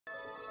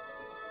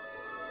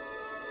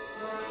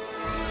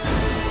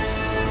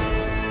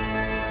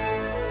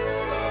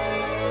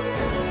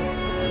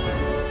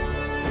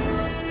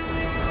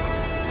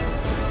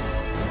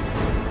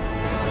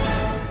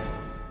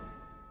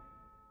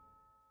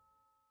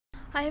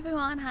Hi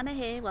everyone, Hannah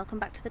here, welcome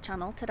back to the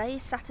channel. Today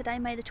is Saturday,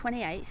 May the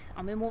 28th.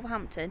 I'm in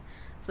Wolverhampton.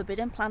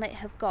 Forbidden Planet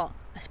have got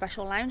a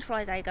special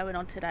Loungefly day going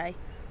on today,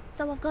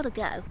 so I've got to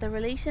go. They're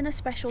releasing a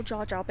special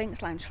JarJar Binks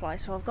Loungefly,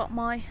 so I've got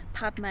my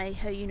Padme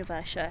Her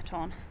Universe shirt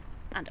on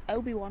and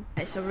Obi-Wan.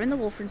 Okay, so we're in the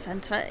Wolverhampton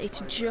Centre.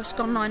 It's just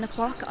gone 9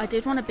 o'clock. I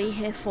did want to be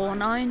here for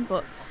 9,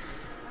 but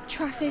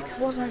traffic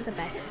wasn't the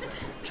best.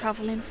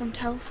 Travelling from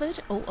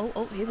Telford.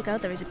 Oh, here we go.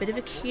 There is a bit of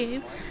a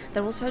queue.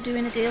 They're also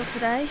doing a deal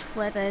today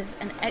where there's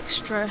an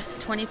extra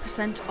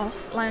 20%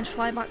 off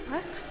Loungefly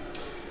backpacks.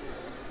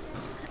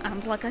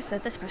 And like I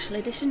said, the special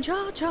edition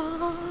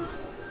JarJar.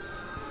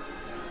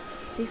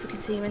 See if we can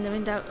see him in the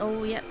window.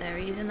 Oh, yep, there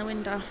he is in the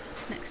window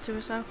next to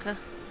Ahsoka.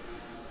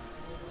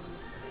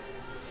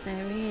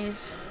 There he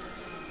is.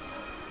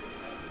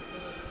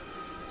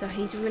 So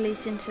he's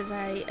releasing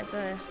today as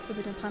a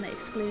Forbidden Planet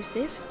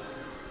exclusive.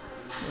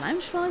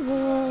 Loungefly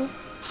wall.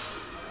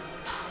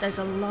 There's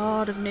a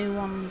lot of new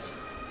ones.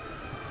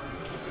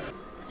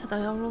 So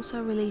they are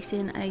also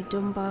releasing a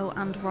Dumbo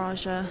and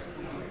Raja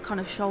kind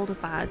of shoulder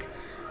bag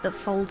that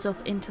folds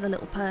up into the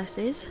little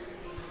purses.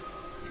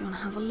 If you want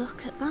to have a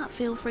look at that,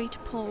 feel free to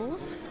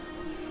pause.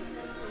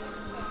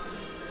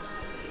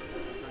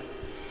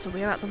 So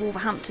we're at the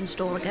Wolverhampton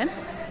store again.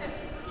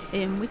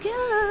 In we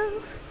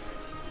go.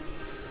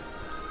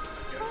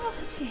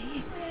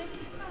 Okay.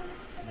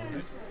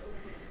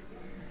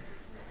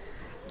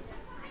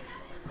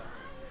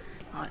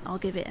 Right, I'll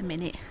give it a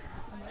minute.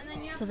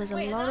 So there's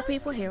a lot of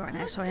people here right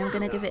now. Sorry, I'm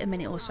going to give it a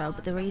minute or so,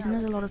 but the reason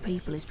there's a lot of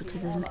people is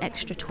because there's an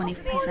extra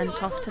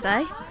 20% off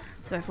today.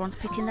 So everyone's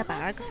picking their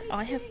bags.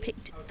 I have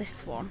picked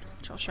this one,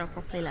 which I'll show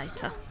properly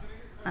later.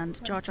 And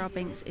JarJar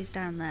Binks is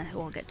down there,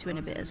 who I'll get to in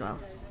a bit as well.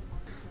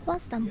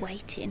 Whilst I'm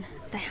waiting,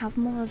 they have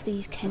more of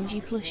these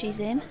Kenji plushies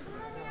in.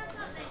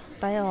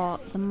 They are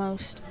the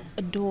most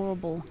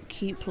adorable,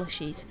 cute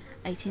plushies.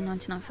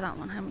 $18.99 for that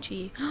one. How much are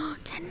you? Oh,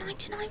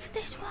 $10.99 for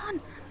this one.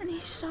 And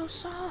he's so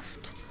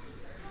soft.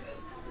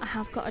 I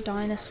have got a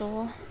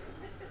dinosaur.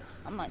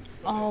 I'm like,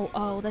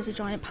 oh, there's a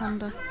giant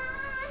panda.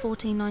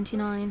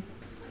 $14.99.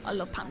 I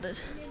love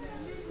pandas.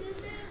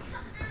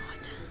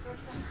 Right.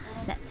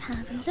 Let's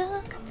have a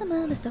look at some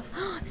other stuff.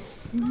 Oh,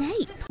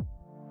 Snape.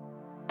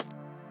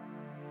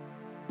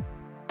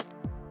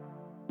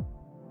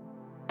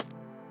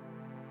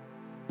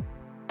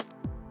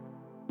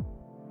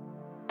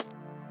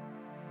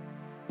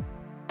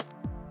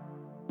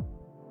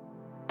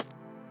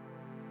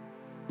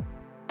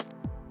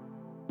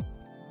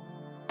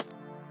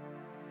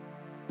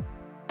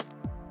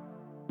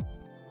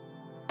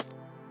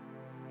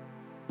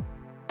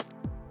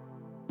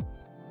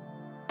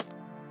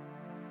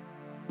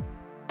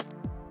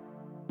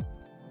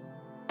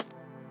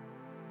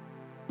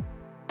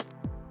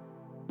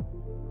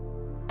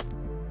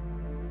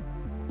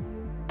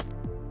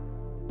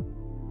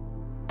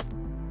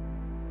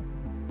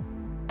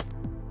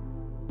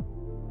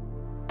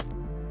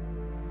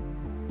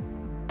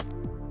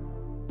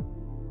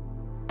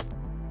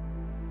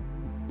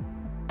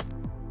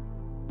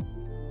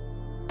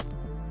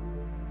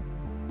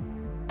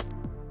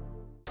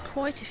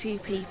 Quite a few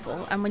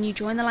people, and when you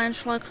join the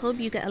Loungefly Club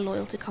you get a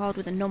loyalty card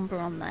with a number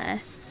on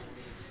there.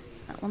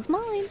 That one's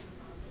mine.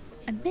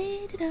 I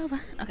made it over.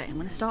 Okay, I'm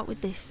going to start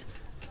with this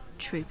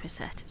trooper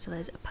set. So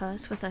there's a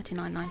purse for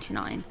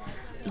 $39.99.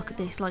 Look at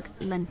this, like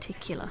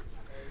lenticular.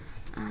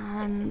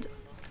 And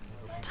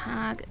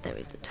tag, there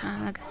is the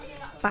tag.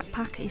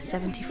 Backpack is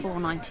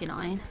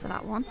 $74.99 for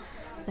that one.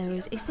 There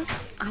is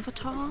this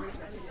Avatar?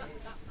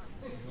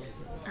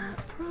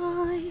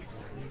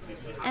 Price.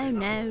 Oh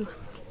no.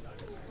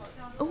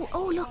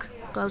 Oh look,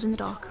 glows in the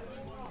dark.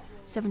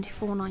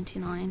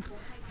 $74.99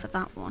 for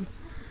that one.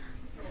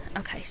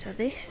 Okay, so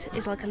this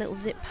is like a little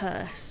zip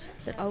purse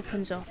that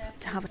opens up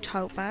to have a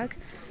tote bag.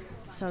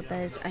 So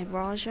there's a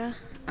Raja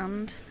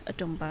and a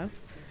Dumbo.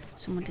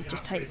 Someone did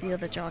just take the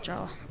other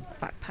JarJar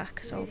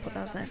backpack, so I'll put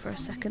those there for a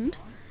second.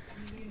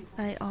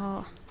 They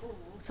are,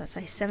 what's that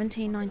say,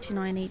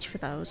 $17.99 each for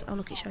those. Oh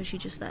look, it shows you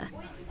just there.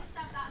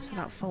 So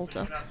that folds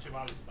up.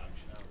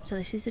 So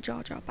this is the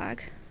JarJar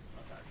bag.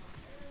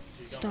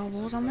 Star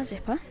Wars on the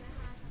zipper.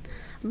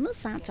 And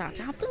what's that,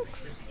 JarJar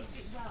Binks?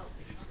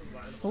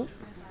 Oh,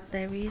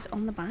 there he is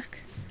on the back.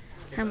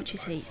 How much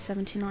is he?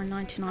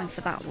 $79.99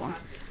 for that one.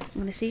 I'm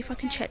going to see if I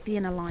can check the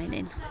inner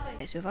lining.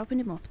 Okay, so we've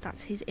opened him up.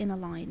 That's his inner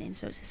lining.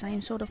 So it's the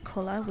same sort of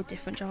colour with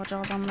different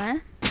JarJars on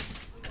there.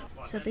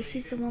 So this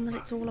is the one that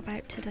it's all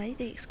about today,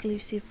 the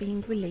exclusive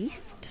being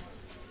released.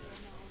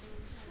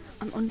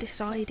 I'm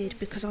undecided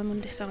because I'm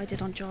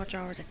undecided on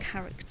JarJar as a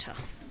character.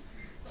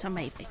 So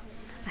maybe.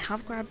 I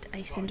have grabbed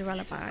a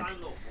Cinderella bag.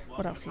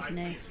 What else is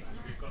new?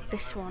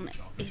 This one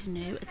is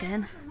new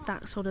again.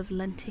 That sort of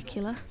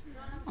lenticular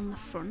on the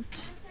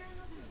front.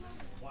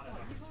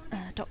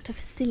 Dr.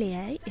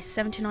 Facilier is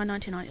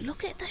 $79.99.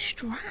 Look at the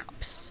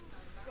straps.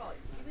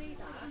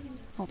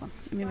 Hold on,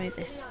 let me move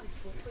this.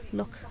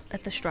 Look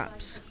at the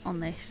straps on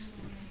this.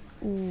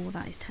 Ooh,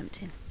 that is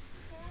tempting.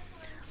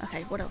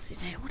 Okay, what else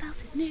is new? What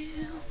else is new?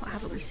 What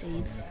haven't we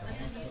seen?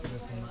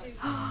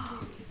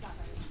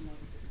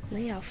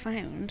 Leo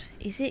found,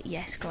 is it?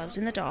 Yes, glows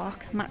in the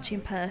dark,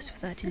 matching purse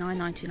for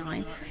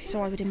 $39.99.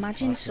 So I would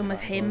imagine some of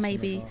him,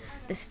 maybe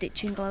the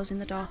stitching glows in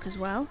the dark as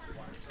well.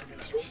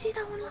 Did we see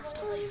that one last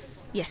time?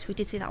 Yes, we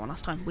did see that one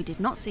last time. We did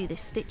not see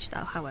this stitch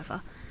though,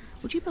 however.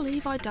 Would you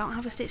believe I don't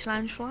have a stitch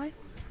Loungefly?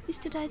 Is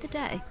today the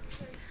day?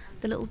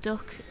 The little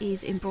duck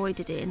is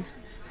embroidered in,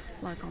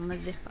 like on the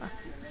zipper.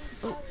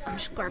 Oh, I'm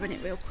just grabbing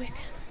it real quick.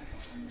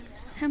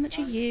 How much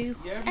are you?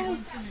 Oh,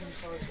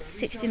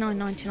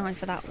 $69.99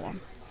 for that one.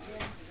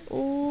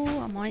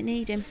 Oh, I might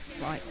need him.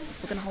 Right,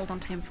 we're going to hold on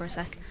to him for a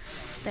sec.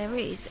 There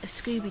is a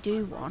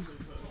Scooby-Doo one.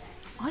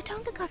 I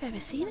don't think I've ever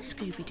seen a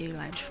Scooby-Doo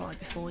Loungefly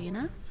before, you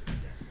know?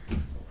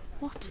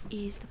 What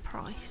is the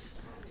price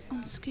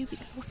on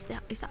Scooby-Doo? What's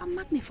that? Is that a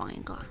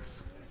magnifying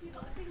glass?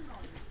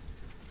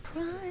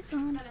 Price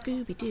on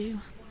Scooby-Doo.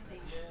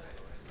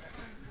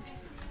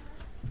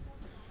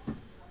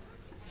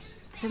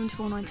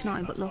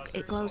 $74.99, but look,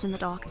 it glows in the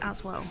dark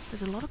as well.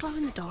 There's a lot of glow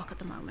in the dark at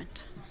the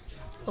moment.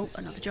 Oh,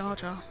 another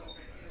JarJar.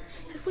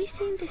 Have we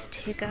seen this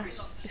Tigger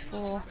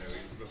before?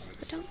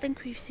 I don't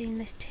think we've seen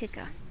this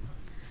Tigger.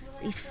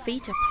 These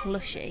feet are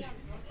plushy.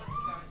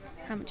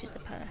 How much is the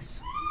purse?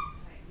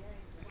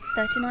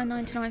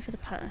 $39.99 for the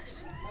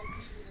purse.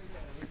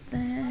 And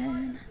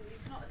then,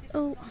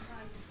 oh,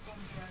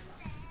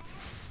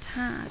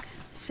 tag,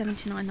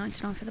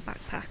 $79.99 for the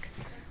backpack.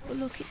 But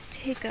look, it's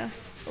Tigger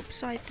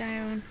upside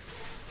down.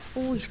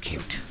 Oh, he's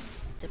cute.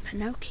 It's a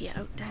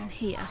Pinocchio down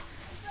here.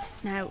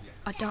 Now,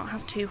 I don't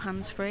have two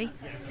hands free,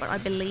 but I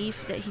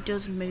believe that he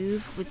does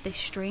move with this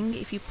string.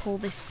 If you pull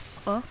this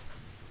up,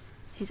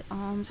 his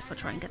arms, if I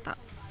try and get that,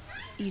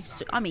 you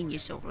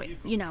saw it,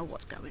 you know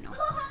what's going on.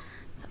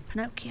 So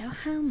Pinocchio,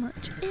 how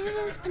much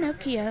is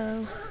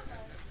Pinocchio?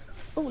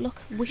 Oh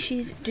look,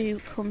 wishes do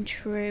come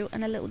true,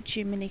 and a little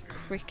Jiminy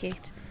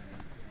Cricket.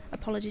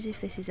 Apologies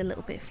if this is a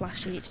little bit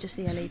flashy, it's just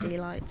the LED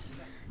lights.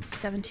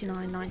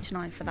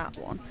 $79.99 for that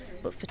one,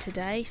 but for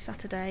today,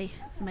 Saturday,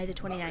 May the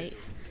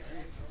 28th,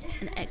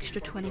 an extra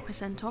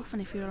 20% off,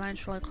 and if you're a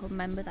Loungefly Club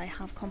member, they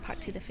have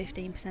compacted the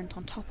 15%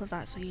 on top of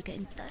that, so you're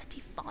getting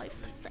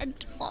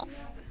 35% off.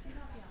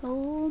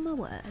 Oh my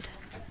word.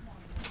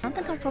 I don't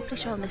think I've probably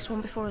shown this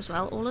one before as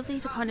well. All of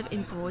these are kind of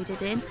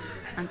embroidered in,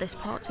 and this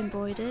part's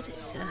embroidered.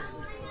 It's a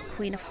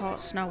Queen of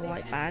Hearts Snow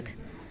White bag.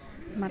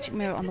 Magic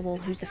mirror on the wall,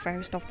 who's the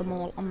fairest of them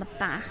all on the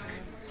back.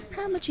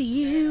 How much are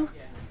you?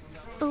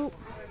 Oh,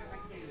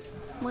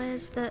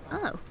 where's the...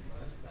 oh,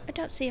 I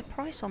don't see a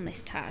price on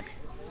this tag.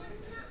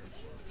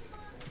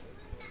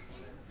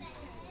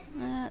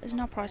 There's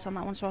no price on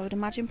that one, so I would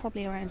imagine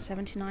probably around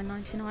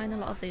 $79.99. A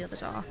lot of the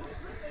others are.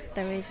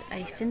 There is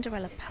a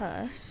Cinderella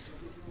purse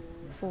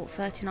for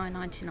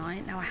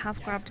 $39.99. Now I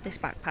have grabbed this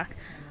backpack.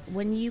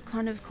 When you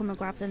kind of come and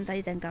grab them,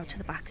 they then go to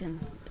the back and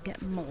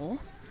get more.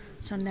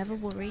 So never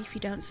worry if you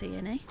don't see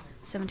any.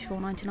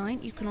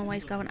 $74.99. You can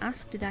always go and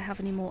ask, do they have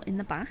any more in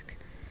the back?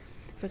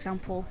 For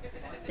example,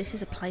 this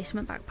is a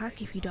placement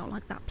backpack. If you don't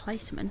like that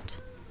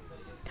placement,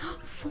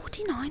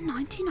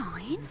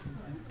 $49.99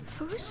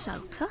 for a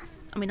soaker.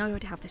 I mean, I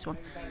already have this one,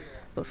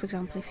 but for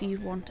example, if you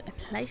want a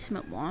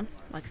placement one,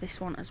 like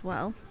this one as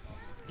well,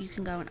 you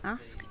can go and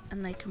ask,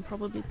 and they can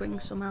probably bring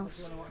some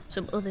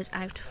others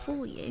out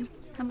for you.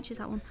 How much is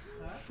that one?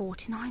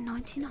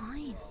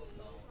 $49.99.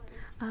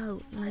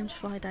 Oh,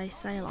 Loungefly Day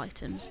sale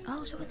items.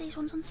 Oh, so are these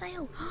ones on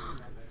sale?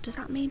 Does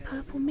that mean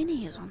Purple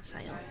Mini is on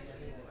sale?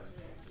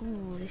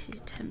 Oh, this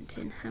is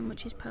tempting. How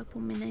much is Purple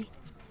Mini?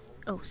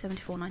 Oh,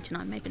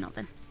 $74.99. Maybe not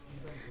then.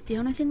 The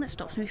only thing that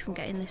stops me from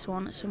getting this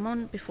one,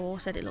 someone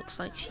before said it looks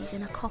like she's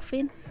in a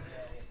coffin,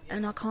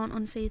 and I can't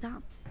unsee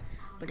that,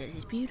 but it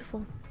is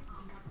beautiful.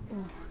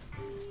 Oh,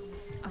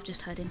 I've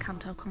just heard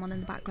Encanto come on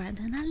in the background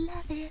and I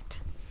love it.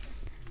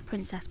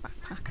 Princess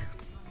backpack.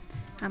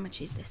 How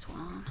much is this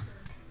one?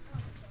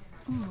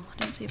 Oh, I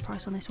don't see a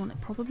price on this one. It's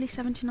probably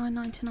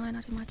 $79.99,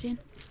 I'd imagine.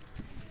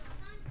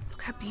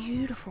 Look how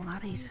beautiful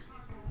that is.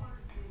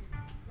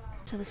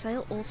 So the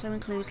sale also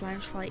includes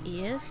Loungefly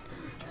ears.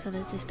 So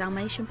there's this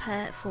Dalmatian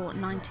pair for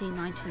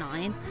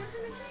 $19.99,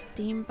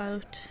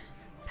 Steamboat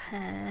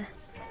pair,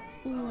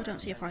 oh, I don't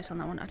see a price on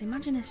that one. I'd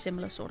imagine a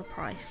similar sort of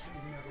price.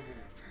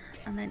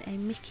 And then a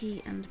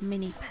Mickey and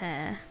Minnie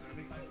pair.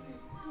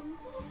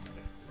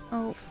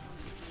 Oh,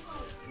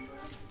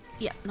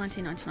 yeah,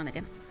 $19.99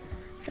 again.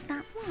 For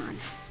that one,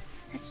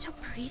 that's so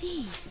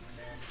pretty.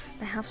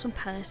 They have some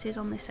purses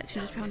on this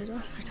section just behind as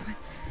well.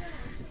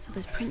 So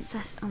there's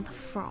Princess and the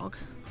Frog.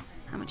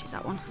 How much is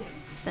that one?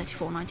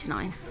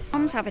 $34.99.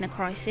 Mom's having a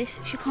crisis.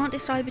 She can't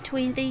decide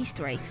between these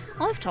three.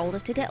 I've told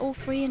us to get all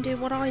three and do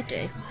what I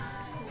do.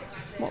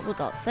 What we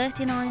got?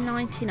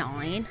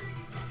 $39.99,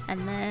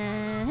 and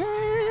then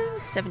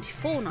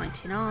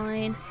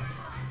 $74.99,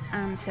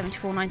 and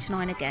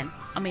 $74.99 again.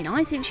 I mean,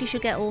 I think she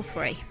should get all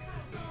three.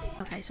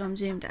 Okay, so I'm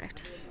zoomed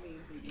out.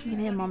 You can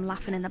hear Mum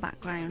laughing in the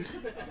background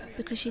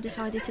because she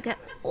decided to get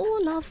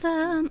all of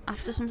them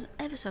after some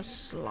ever so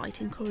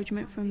slight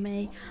encouragement from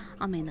me.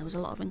 I mean, there was a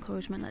lot of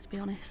encouragement, let's be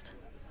honest.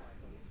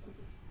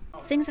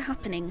 Things are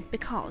happening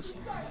because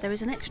there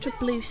is an extra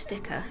blue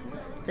sticker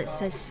that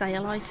says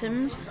sale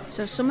items.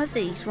 So some of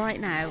these right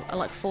now are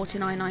like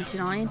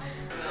 $49.99.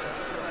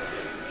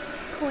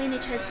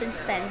 Coinage has been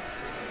spent.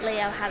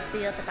 Leo has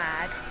the other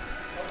bag.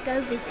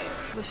 Go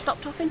visit. We've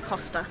stopped off in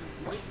Costa.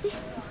 What is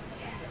this?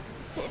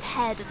 Bit of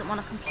hair doesn't want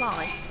to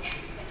comply.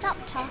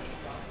 Stopped off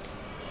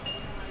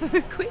for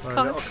a quick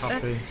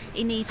coffee.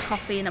 He needs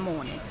coffee in the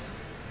morning.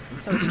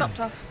 So we've stopped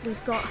off.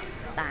 We've got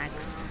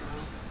bags.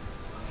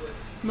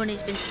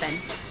 Money's been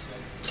spent.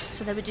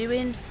 So they were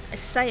doing a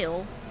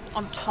sale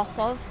on top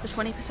of the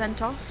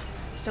 20% off.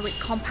 So it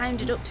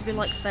compounded up to be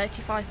like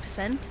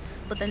 35%.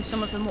 But then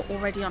some of them were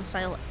already on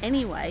sale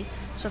anyway.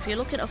 So if you're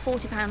looking at a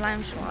 £40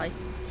 Loungefly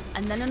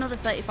and then another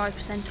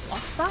 35%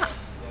 off that.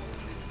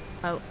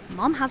 Oh,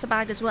 Mum has a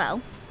bag as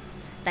well.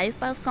 They've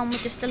both gone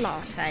with just a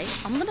latte.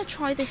 I'm going to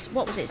try this,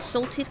 what was it,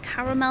 salted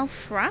caramel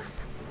frap?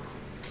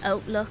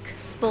 Oh, look,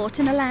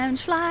 sporting a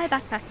Loungefly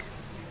backpack.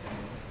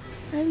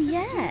 So,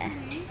 yeah.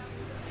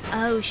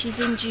 Oh, she's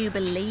in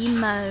Jubilee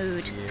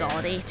mode. Yeah.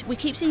 Got it. We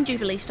keep seeing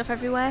Jubilee stuff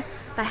everywhere.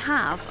 They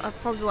have, I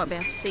probably won't be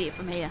able to see it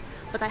from here,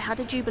 but they had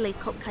a Jubilee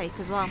cupcake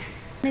as well.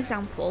 An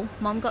example,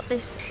 Mum got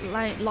this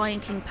Lion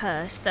King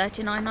purse,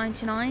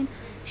 $39.99.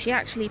 She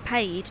actually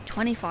paid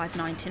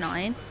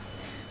 $25.99.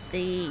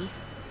 The,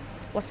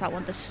 what's that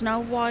one, the Snow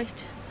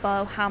White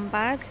bow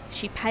handbag,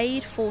 she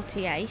paid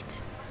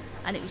 $48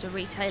 and it was a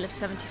retail of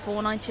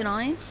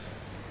 $74.99.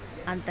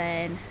 And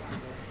then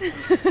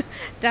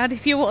Dad,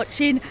 if you're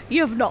watching,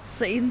 you have not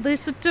seen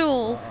this at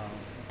all.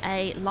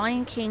 A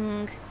Lion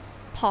King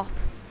pop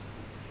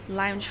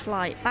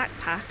Loungefly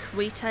backpack,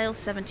 retail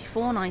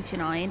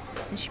 $74.99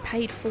 and she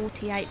paid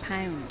 £48.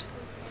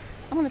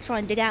 I'm going to try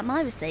and dig out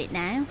my receipt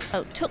now.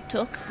 Oh, Tuk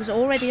Tuk was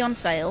already on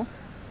sale.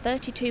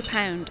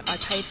 £32 I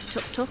paid for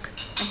Tuk Tuk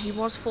and he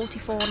was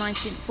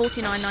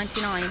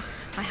 $49.99.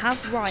 I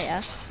have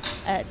Raya.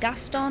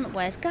 Gaston,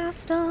 where's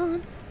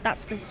Gaston?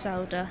 That's this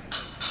soda.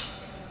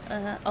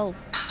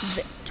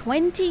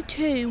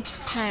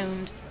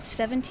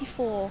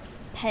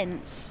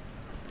 £22.74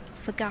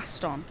 for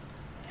Gaston.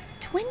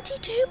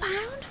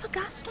 £22 for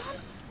Gaston?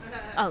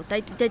 Oh, they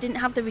didn't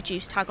have the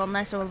reduced tag on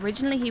there, so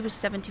originally he was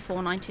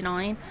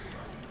 $74.99.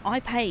 I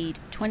paid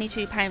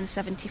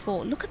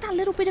 £22.74. Look at that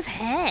little bit of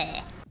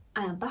hair.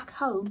 I am back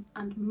home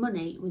and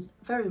money was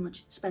very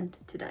much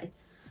spent today.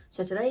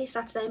 So today is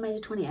Saturday, May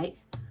the 28th.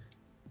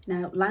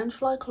 Now,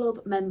 Loungefly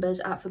Club members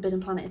at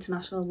Forbidden Planet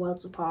International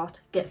Worlds Apart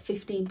get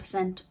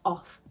 15%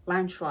 off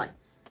Loungefly.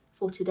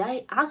 For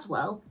today as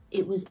well,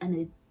 it was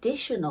an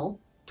additional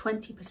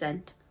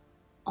 20%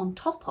 on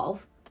top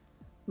of,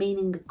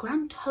 meaning a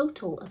grand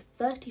total of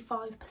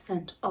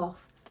 35%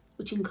 off,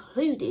 which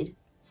included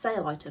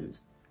sale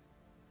items.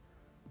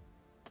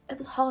 It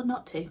was hard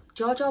not to.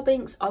 JarJar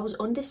Binks, I was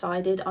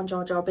undecided on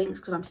JarJar Binks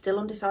because I'm still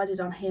undecided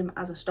on him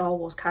as a Star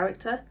Wars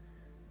character.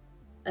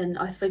 And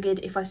I figured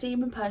if I see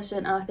him in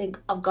person and I think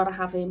I've got to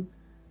have him,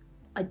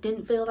 I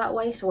didn't feel that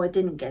way, so I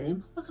didn't get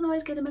him. I can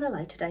always get him at a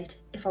later date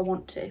if I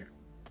want to.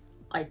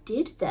 I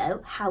did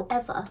though,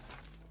 however,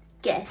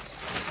 get,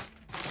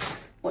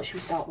 what should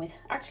we start with?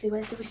 Actually,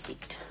 where's the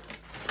receipt?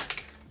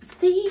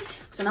 Receipt!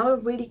 Because I know I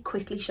really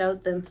quickly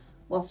showed them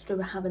whilst we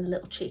were having a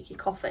little cheeky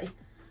coffee.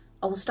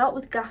 I will start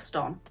with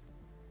Gaston,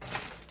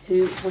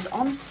 who was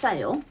on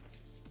sale.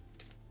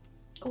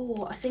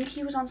 Oh, I think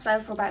he was on sale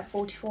for about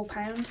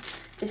 £44.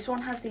 This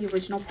one has the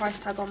original price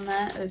tag on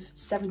there of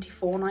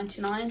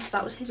 $74.99, so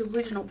that was his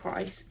original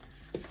price.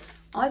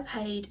 I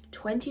paid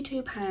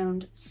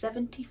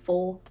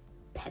 £22.74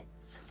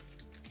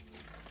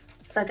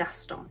 for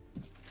Gaston.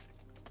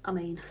 I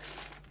mean,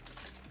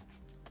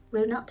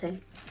 rude not to.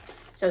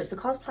 So it's the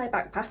cosplay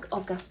backpack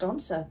of Gaston,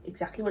 so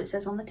exactly what it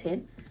says on the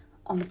tin.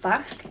 On the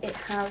back, it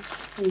has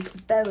his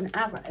bow and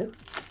arrow.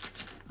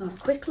 A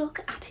quick look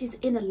at his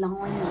inner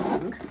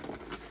lining.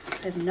 I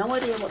have no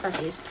idea what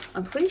that is.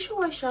 I'm pretty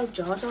sure I showed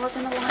JarJar's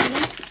inner lining.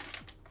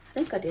 I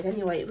think I did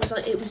anyway. It was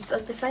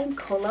like the same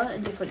colour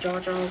and different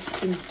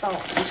JarJar's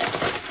inside.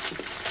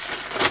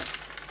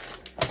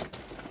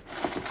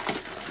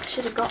 I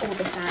should have got all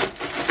this out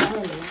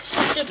earlier,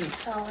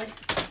 shouldn't I?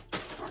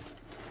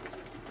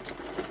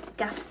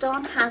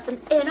 Gaston has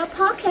an inner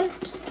pocket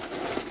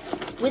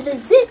with a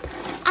zip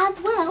as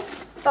well,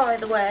 by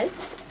the way.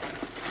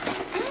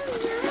 Oh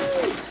no!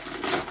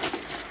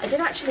 I did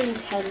actually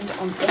intend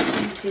on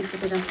getting to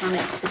Forbidden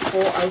Planet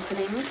before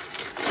opening,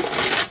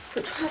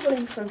 but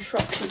travelling from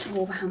Shropshire to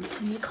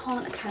Wolverhampton, you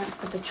can't account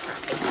for the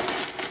traffic.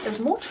 There was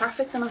more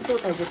traffic than I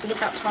thought there would be at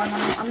that time.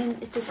 I mean,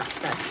 it's a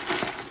Saturday,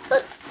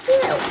 but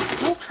still,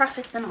 more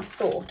traffic than I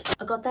thought.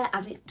 I got there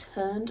as it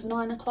turned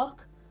 9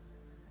 o'clock,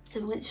 so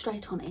we went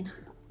straight on in,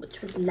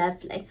 which was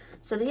lovely.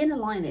 So the inner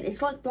lining,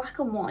 it's like black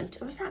and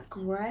white, or is that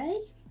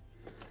grey?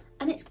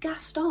 And it's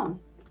Gaston.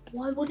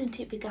 Why wouldn't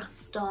it be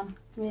Gaston,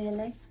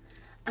 really?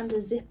 And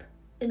a zip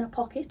in a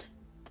pocket.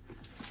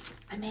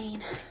 I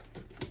mean,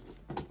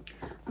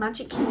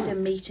 Magic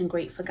Kingdom meet and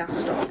greet for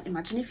Gaston.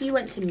 Imagine if you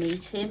went to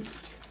meet him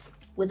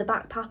with a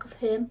backpack of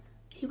him.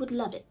 He would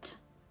love it.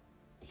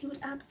 He would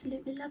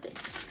absolutely love it.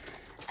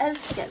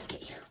 Okie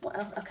dokie. What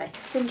else? Okay,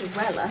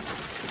 Cinderella.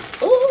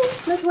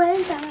 Oh, let's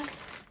way back.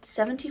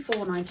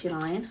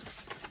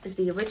 $74.99 is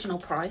the original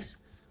price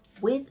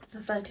with the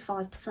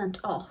 35%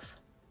 off.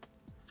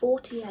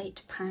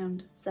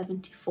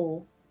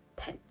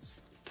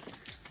 £48.74.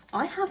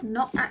 I have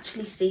not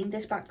actually seen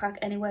this backpack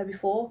anywhere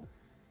before.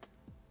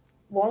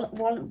 Whilst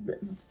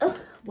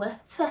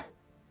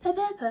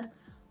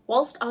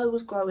I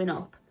was growing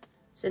up,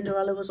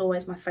 Cinderella was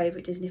always my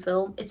favourite Disney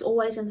film. It's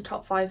always in the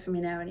top 5 for me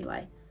now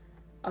anyway.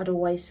 I'd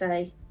always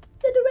say,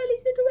 Cinderella,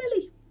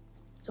 Cinderella.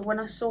 So when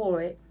I saw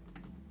it,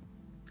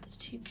 it's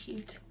too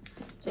cute.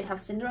 So you have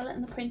Cinderella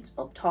and the Prince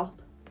up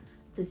top.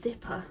 The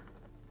zipper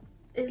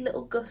is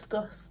little Gus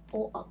Gus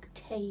or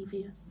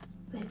Octavia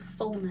for his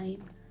full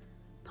name.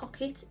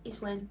 Pocket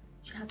is when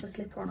she has the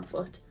slipper on her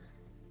foot.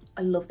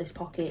 I love this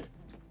pocket.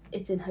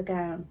 It's in her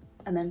gown.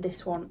 And then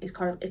this one is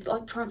kind of, it's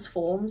like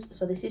transforms.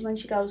 So this is when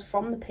she goes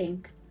from the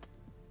pink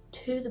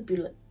to the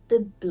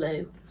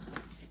blue.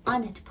 I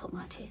need to put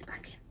my teeth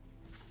back in.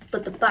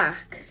 But the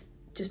back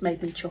just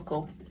made me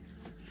chuckle.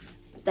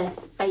 Their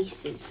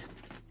faces.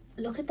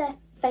 Look at their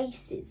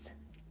faces.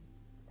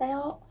 They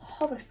are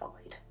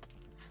horrified.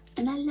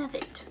 And I love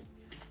it.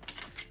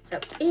 So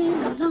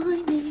inner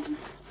lining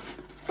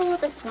for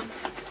this one.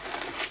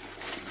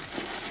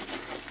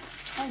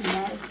 Oh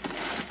no.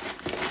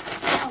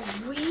 They are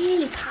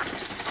really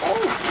packed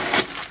full.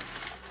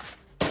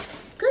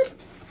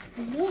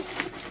 Goodness.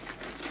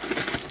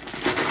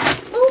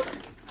 Oh.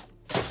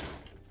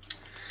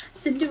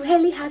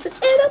 Cinderella has an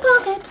inner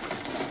pocket.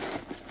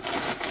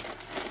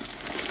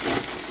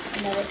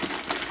 Love it.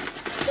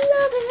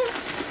 Love it.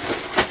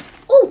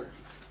 Oh.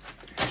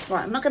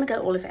 Right, I'm not going to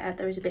get all of it out.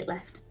 There is a bit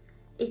left.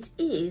 It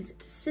is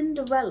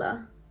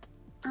Cinderella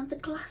and the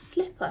glass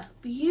slipper.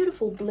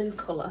 Beautiful blue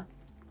colour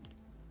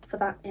for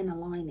that inner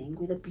lining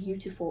with a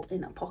beautiful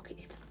inner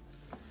pocket.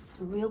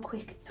 A real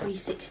quick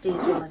 360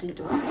 as well. I didn't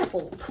do a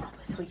full proper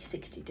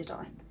 360, did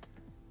I?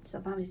 So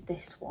that is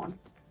this one.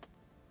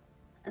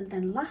 And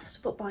then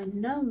last but by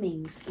no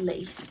means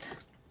least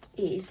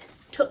is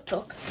Tuk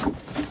Tuk.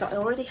 So I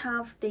already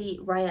have the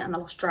Raya and the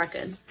Lost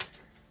Dragon.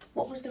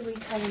 What was the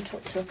retail in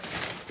Tuk Tuk?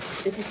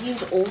 Because he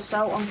was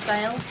also on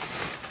sale.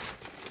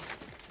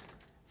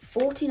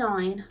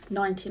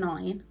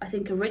 $49.99. I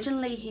think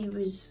originally he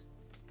was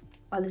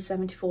either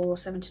 $74 or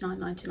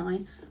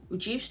 $79.99,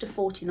 reduced to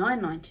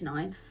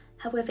 $49.99.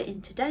 However,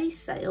 in today's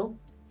sale,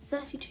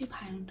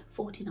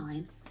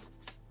 £32.49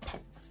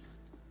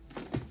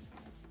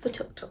 for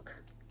Tuk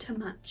Tuk to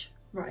match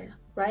Raya.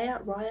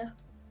 Raya,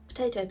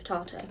 potato.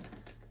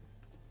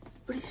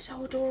 But it's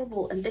so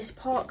adorable, and this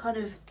part kind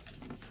of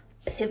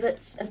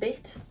pivots a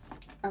bit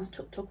as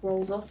Tuk Tuk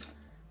rolls up.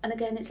 And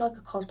again, it's like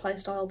a cosplay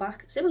style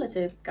back, similar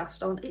to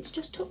Gaston. It's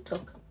just Tuk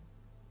Tuk.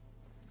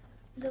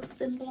 Little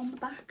symbol on the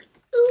back.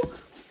 Ooh,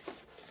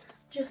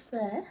 just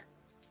there.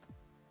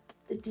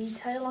 The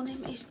detail on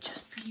him is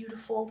just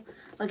beautiful.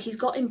 Like, he's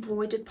got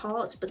embroidered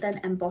parts, but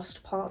then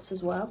embossed parts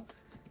as well.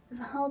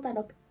 And I'll hold that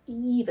up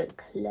even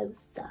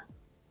closer.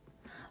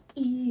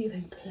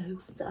 Even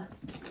closer.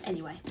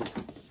 Anyway,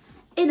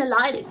 in a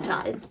lighting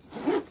time,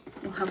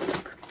 we'll have a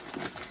look.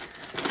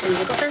 So we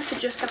got there for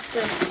just after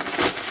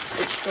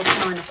it struck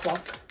 9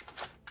 o'clock.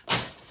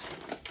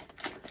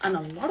 And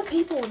a lot of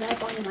people were there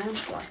buying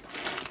Loungefly.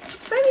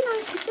 Very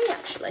nice to see,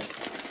 actually.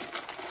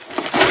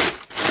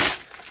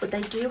 But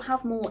they do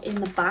have more in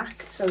the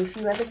back. So if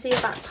you ever see a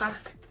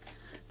backpack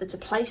that's a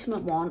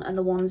placement one and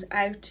the ones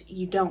out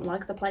you don't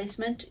like the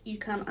placement, you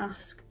can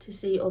ask to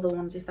see other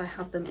ones if they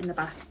have them in the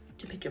back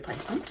to pick your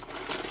placement.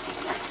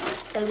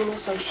 They will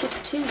also ship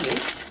to you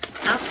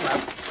as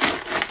well.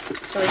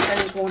 So if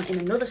there is one in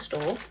another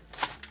store,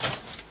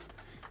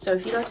 so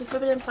if you go to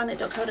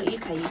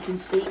forbiddenplanet.co.uk, you can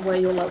see where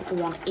your local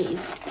one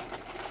is.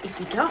 If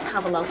you don't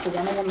have a local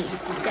one or one that you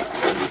can't get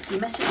to, you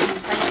message them on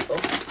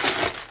Facebook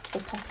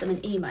or pop them an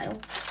email.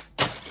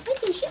 They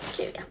can ship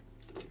to you.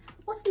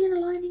 What's the inner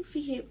lining for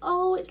you?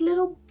 Oh, it's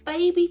little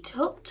baby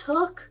Tuk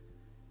Tuk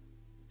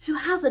who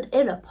has an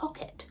inner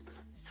pocket.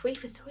 3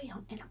 for 3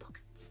 on inner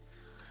pockets.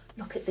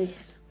 Look at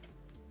this.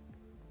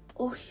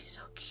 Oh, he's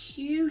so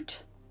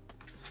cute.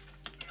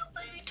 Little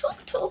baby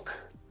Tuk Tuk.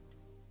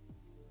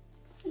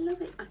 I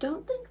love it. I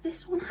don't think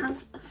this one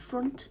has a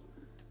front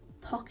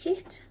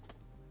pocket.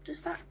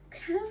 Does that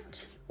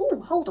count?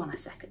 Oh, hold on a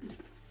second.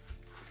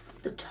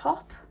 The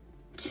top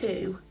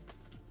two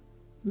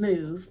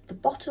move. The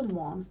bottom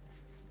one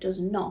does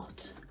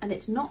not. And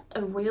it's not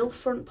a real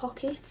front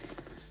pocket,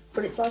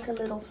 but it's like a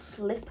little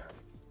slip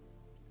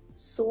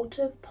sort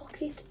of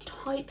pocket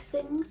type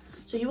thing.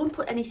 So you wouldn't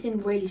put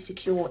anything really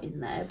secure in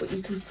there, but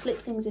you can slip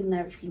things in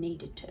there if you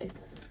needed to.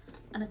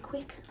 And a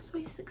quick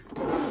 360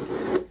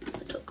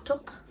 for Tuk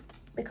Tuk,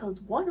 because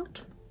why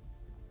not?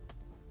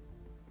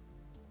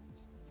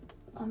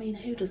 I mean,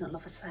 who doesn't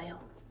love a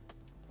sale?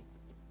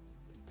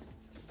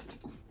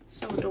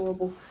 So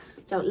adorable.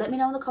 So let me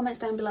know in the comments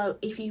down below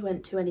if you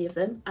went to any of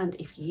them and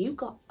if you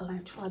got a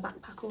Loungefly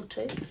backpack or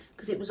two,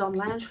 because it was on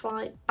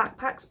Loungefly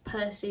backpacks,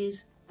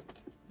 purses,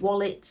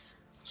 wallets,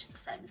 which is the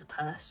same as a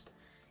purse,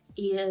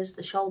 ears,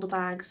 the shoulder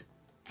bags,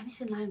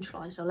 anything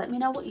Loungefly. So let me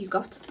know what you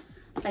got.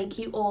 Thank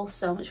you all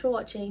so much for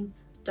watching.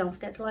 Don't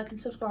forget to like and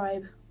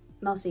subscribe,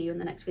 and I'll see you in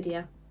the next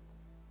video.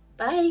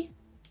 Bye!